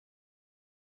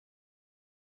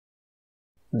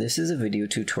This is a video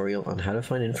tutorial on how to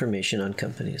find information on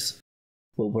companies.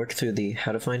 We'll work through the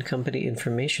How to Find Company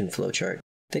Information flowchart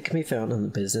that can be found on the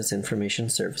Business Information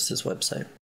Services website.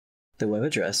 The web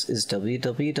address is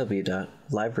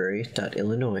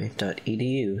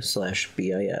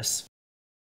www.library.illinois.edu/bis.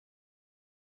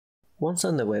 Once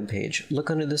on the web page, look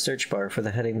under the search bar for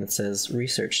the heading that says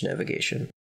Research Navigation,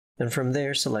 and from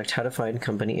there select How to Find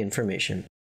Company Information,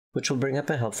 which will bring up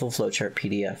a helpful flowchart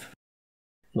PDF.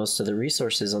 Most of the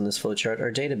resources on this flowchart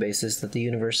are databases that the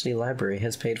university library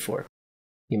has paid for.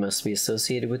 You must be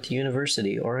associated with the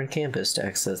university or on campus to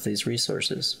access these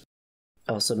resources.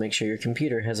 Also, make sure your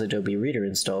computer has Adobe Reader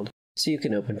installed so you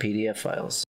can open PDF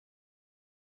files.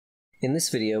 In this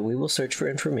video, we will search for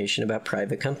information about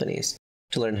private companies.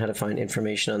 To learn how to find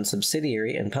information on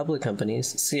subsidiary and public companies,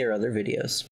 see our other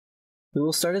videos. We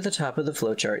will start at the top of the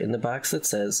flowchart in the box that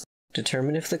says,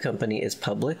 Determine if the company is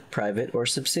public, private, or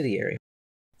subsidiary.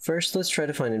 First, let's try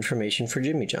to find information for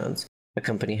Jimmy John's, a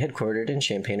company headquartered in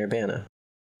Champaign, Urbana.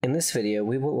 In this video,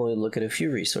 we will only look at a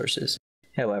few resources.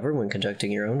 However, when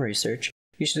conducting your own research,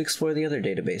 you should explore the other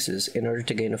databases in order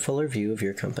to gain a fuller view of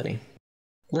your company.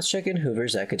 Let's check in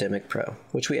Hoover's Academic Pro,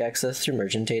 which we access through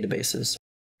Mergent Databases.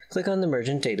 Click on the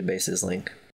Mergent Databases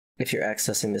link. If you're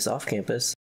accessing this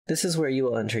off-campus, this is where you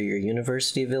will enter your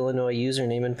University of Illinois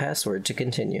username and password to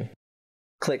continue.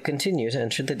 Click Continue to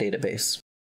enter the database.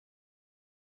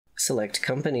 Select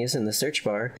Companies in the search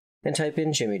bar and type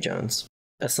in Jimmy John's.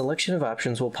 A selection of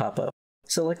options will pop up.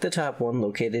 Select the top one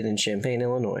located in Champaign,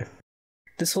 Illinois.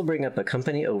 This will bring up a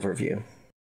company overview.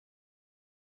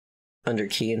 Under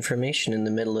Key Information in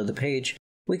the middle of the page,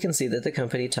 we can see that the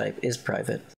company type is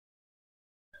private.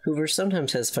 Hoover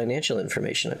sometimes has financial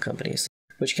information on companies,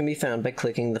 which can be found by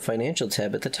clicking the Financial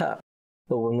tab at the top.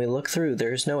 But when we look through,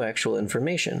 there is no actual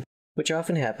information, which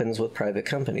often happens with private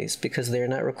companies because they are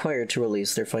not required to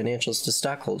release their financials to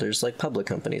stockholders like public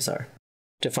companies are.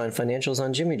 To find financials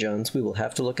on Jimmy John's, we will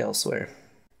have to look elsewhere.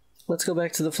 Let's go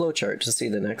back to the flowchart to see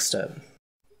the next step.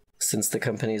 Since the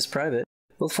company is private,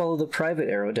 we'll follow the private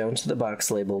arrow down to the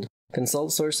box labeled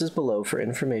Consult Sources below for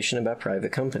information about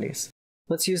private companies.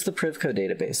 Let's use the Privco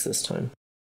database this time.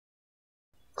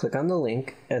 Click on the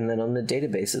link and then on the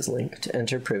Databases link to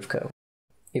enter Privco.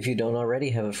 If you don't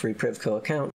already have a free Privco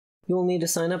account, you will need to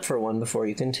sign up for one before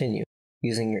you continue,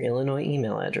 using your Illinois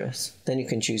email address. Then you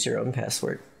can choose your own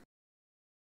password.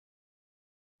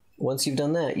 Once you've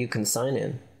done that, you can sign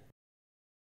in.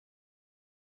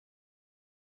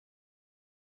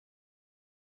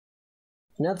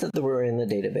 Now that we're in the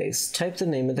database, type the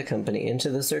name of the company into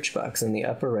the search box in the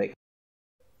upper right.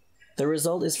 The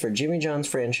result is for Jimmy John's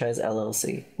Franchise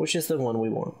LLC, which is the one we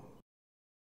want.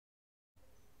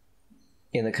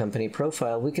 In the company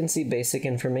profile, we can see basic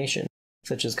information,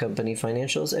 such as company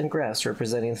financials and graphs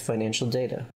representing the financial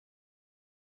data.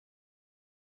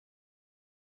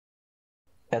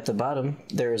 At the bottom,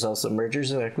 there is also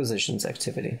mergers and acquisitions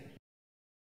activity.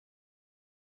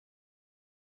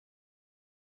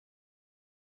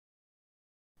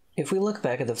 If we look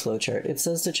back at the flowchart, it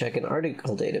says to check in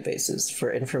article databases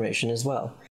for information as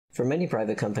well. For many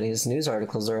private companies, news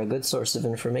articles are a good source of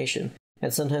information,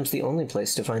 and sometimes the only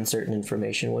place to find certain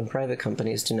information when private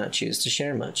companies do not choose to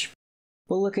share much.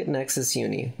 We'll look at Nexus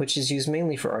Uni, which is used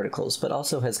mainly for articles, but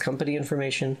also has company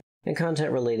information and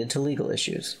content related to legal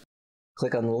issues.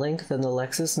 Click on the link, then the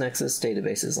LexisNexis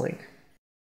Databases link.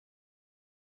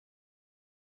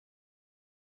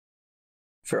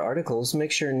 For articles,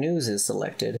 make sure News is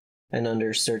selected, and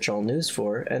under Search All News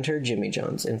For, enter Jimmy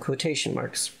John's in quotation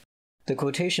marks. The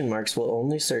quotation marks will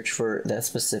only search for that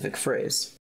specific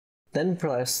phrase. Then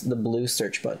press the blue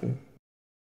search button.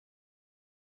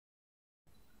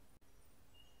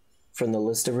 From the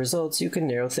list of results, you can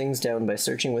narrow things down by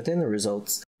searching within the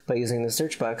results by using the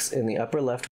search box in the upper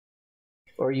left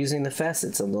or using the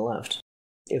facets on the left.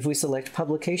 If we select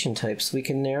publication types, we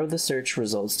can narrow the search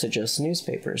results to just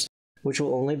newspapers, which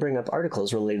will only bring up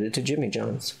articles related to Jimmy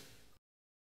John's.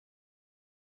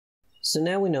 So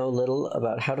now we know a little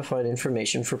about how to find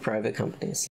information for private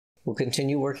companies. We'll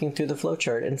continue working through the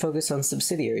flowchart and focus on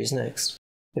subsidiaries next.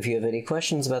 If you have any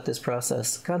questions about this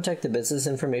process, contact the Business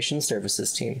Information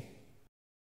Services team.